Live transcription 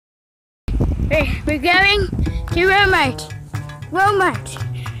We're going to Walmart.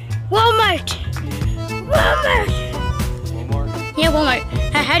 Walmart. Yeah, Walmart.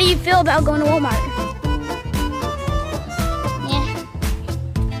 How do you feel about going to Walmart? Yeah.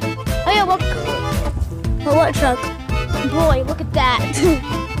 Oh yeah, what truck? Boy, look at that.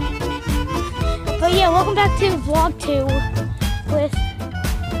 But yeah, welcome back to vlog 2 with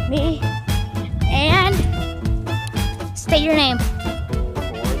me and state your name.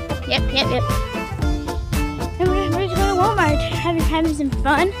 Yep. And we're just going to Walmart, having some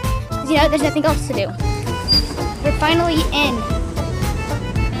fun. Cause you know, there's nothing else to do. We're finally in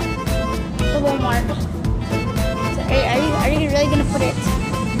the Walmart. So are you really gonna put it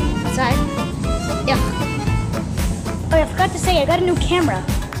inside? Yeah. Oh, I forgot to say, I got a new camera.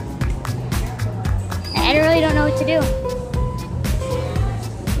 I really don't know what to do.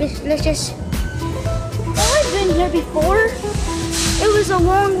 Let's just. Oh, I've been here before. It was a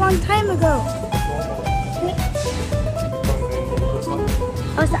long time ago.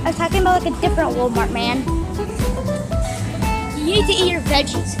 I was talking about like a different Walmart, man. You need to eat your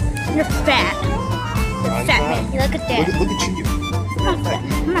veggies. You're fat. You're fat, man. You look at that. Look at you.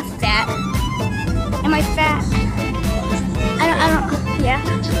 I'm not fat. Am I fat? I don't. Yeah.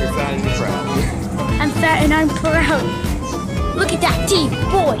 You're fat and you're proud. I'm fat and I'm proud. Look at that teeth,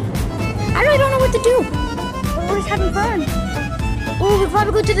 boy. I really don't know what to do. We're just having fun. Oh, we'll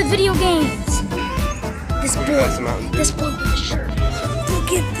probably go to the video games. This boy with the shirt.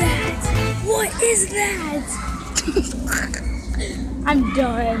 Look at that. What is that? I'm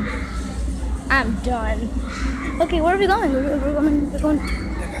done. Okay, where are we going? We're going.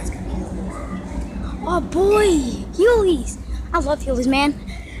 Oh boy, Heelys. I love Heelys, man.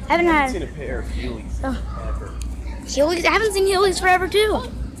 I haven't seen a pair of Heelys ever. Heelys? I haven't seen Heelys forever too.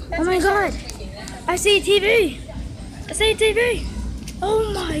 Oh my god. I see a TV.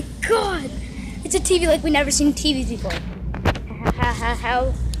 Oh my god. It's a TV like we've never seen TVs before.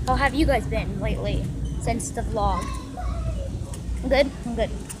 How have you guys been lately since the vlog? I'm good.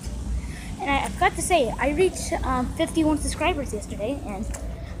 And I forgot to say, I reached 51 subscribers yesterday, and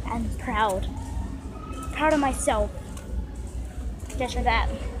I'm proud of myself just for that.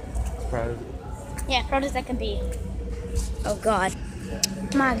 Proud of you? Yeah, proud as I can be. Oh god.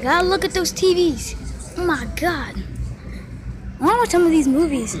 My god, look at those TVs. Oh my god. I want to watch some of these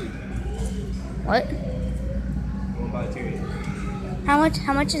movies. What? We'll buy a TV. How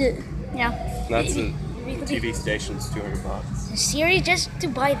much is it? Yeah. That's the TV station's $200. Seriously, just to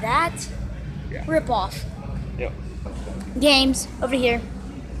buy that? Yeah. Rip off. Yep. Games over here.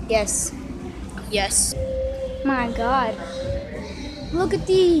 Yes. My god. Look at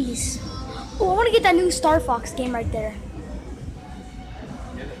these. Oh, I want to get that new Star Fox game right there.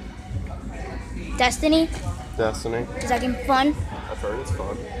 Destiny? Is that game fun? I've heard it's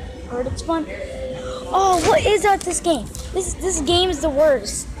fun. Oh, what is that? This game? This game is the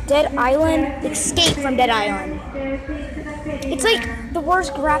worst. Dead Island. Escape from Dead Island. It's like the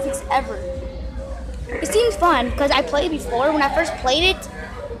worst graphics ever. It seems fun because I played it before. When I first played it,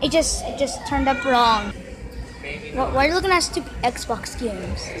 it just turned up wrong. Why are you looking at stupid Xbox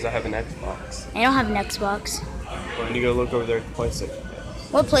games? Because I have an Xbox. I don't have an Xbox. Well, then you go look over there at the PlayStation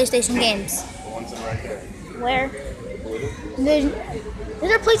games. What PlayStation games? The ones in right there. Where?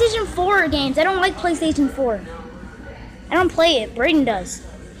 Those are PlayStation 4 games. I don't like PlayStation 4. I don't play it. Brayden does.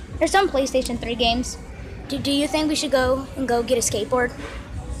 There's some PlayStation 3 games. Do you think we should go get a skateboard?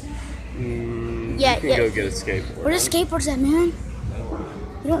 Yeah. You can go get a skateboard. Where's the skateboards at, man?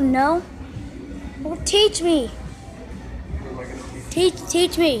 You don't know? Well, teach me.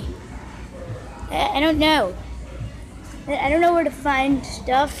 Teach me. I don't know. I don't know where to find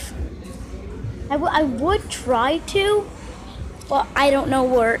stuff. I would try to, but I don't know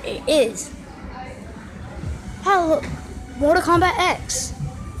where it is. Oh, Mortal Kombat X.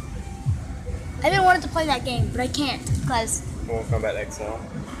 I've been wanting to play that game, but I can't because. Mortal Kombat XL.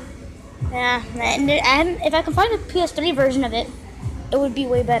 Yeah, and if I can find a PS3 version of it, it would be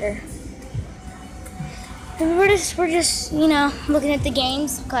way better. And we're just looking at the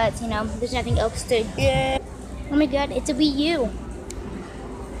games because there's nothing else to do. Oh my god, it's a Wii U.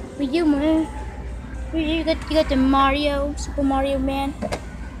 Wii U, man. You got the Mario, Super Mario, man.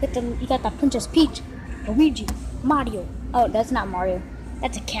 You got the Princess Peach, Luigi, Mario. Oh, that's not Mario.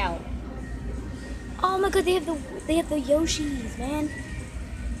 That's a cow. Oh my god, they have the Yoshis, man.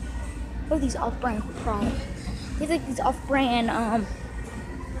 What are these off-brand products? They have like these off-brand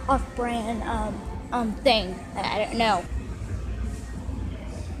thing. I don't know.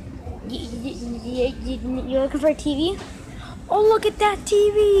 You looking for a TV? Oh, look at that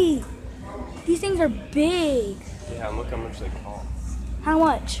TV! These things are big. Yeah, and look how much they cost. How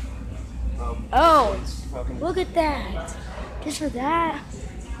much? Oh, look at that. Just for that.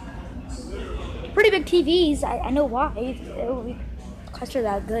 Pretty big TVs. I know why. It would cost her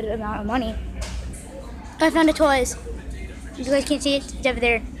that good amount of money. I found the toys. You guys can't see it? It's over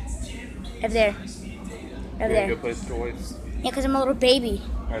there. Over there. Over there. Go play with toys. Yeah, because I'm a little baby.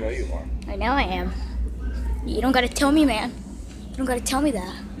 I know you are. I know I am. You don't gotta tell me, man. You don't gotta tell me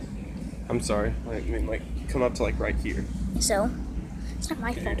that. I'm sorry. Like come up to like right here. So, it's not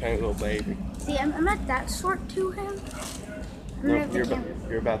my You're a fault. tiny little baby. See, I'm not that short to him. No,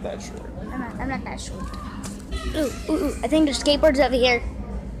 you're about that short. I'm not that short. Ooh. I think there's skateboards over here.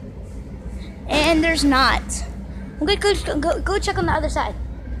 And there's not. Go check on the other side.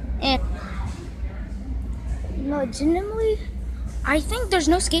 And legitimately, I think there's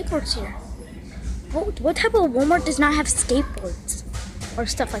no skateboards here. What type of Walmart does not have skateboards or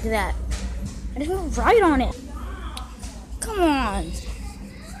stuff like that? I just want to ride on it. Come on.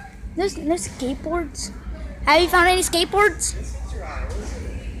 There's no skateboards. Have you found any skateboards?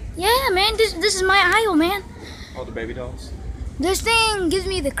 Yeah, man. This is my aisle, man. All the baby dolls. This thing gives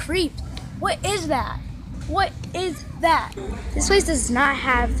me the creep. What is that? What is that? This place does not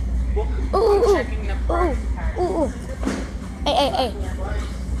have. Ooh. Hey.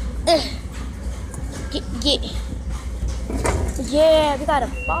 Yeah, we got a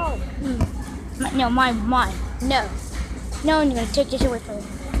ball. No, mine. No, you're gonna take this away from me.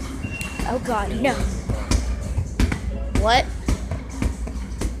 Oh God, no. What?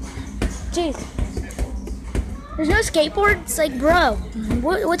 Jeez. There's no skateboards? Like, bro,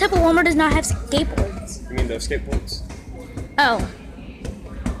 what type of Walmart does not have skateboards? You mean those skateboards? Oh.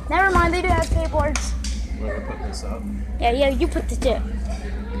 Never mind, they do have skateboards. I'm gonna put this up. Yeah, you put this up.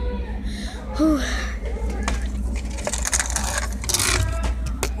 Whew.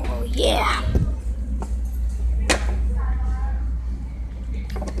 Oh, yeah.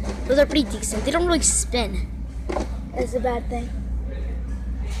 Those are pretty decent. They don't really spin. That's a bad thing.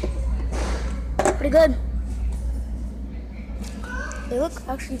 Pretty good. They look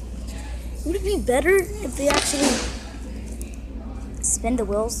actually. Would it be better if they actually spin the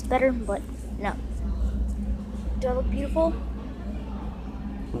wheels better? But no. Do I look beautiful?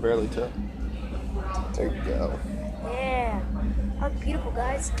 I can barely tell. There you go. Yeah. I look beautiful,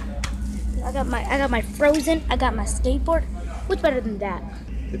 guys. I got my Frozen. I got my skateboard. What's better than that?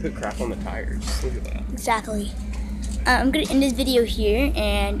 They put crap on the tires. Look at that. Exactly. I'm gonna end this video here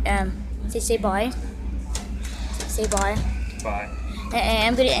and say bye. Say bye. Bye. And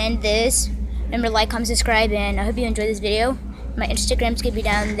I'm gonna end this. Remember to like, comment, subscribe, and I hope you enjoyed this video. My Instagram's gonna be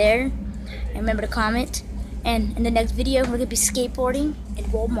down there. And remember to comment. And in the next video, we're gonna be skateboarding at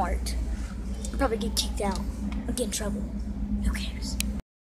Walmart. I'll probably get kicked out or get in trouble. Who cares?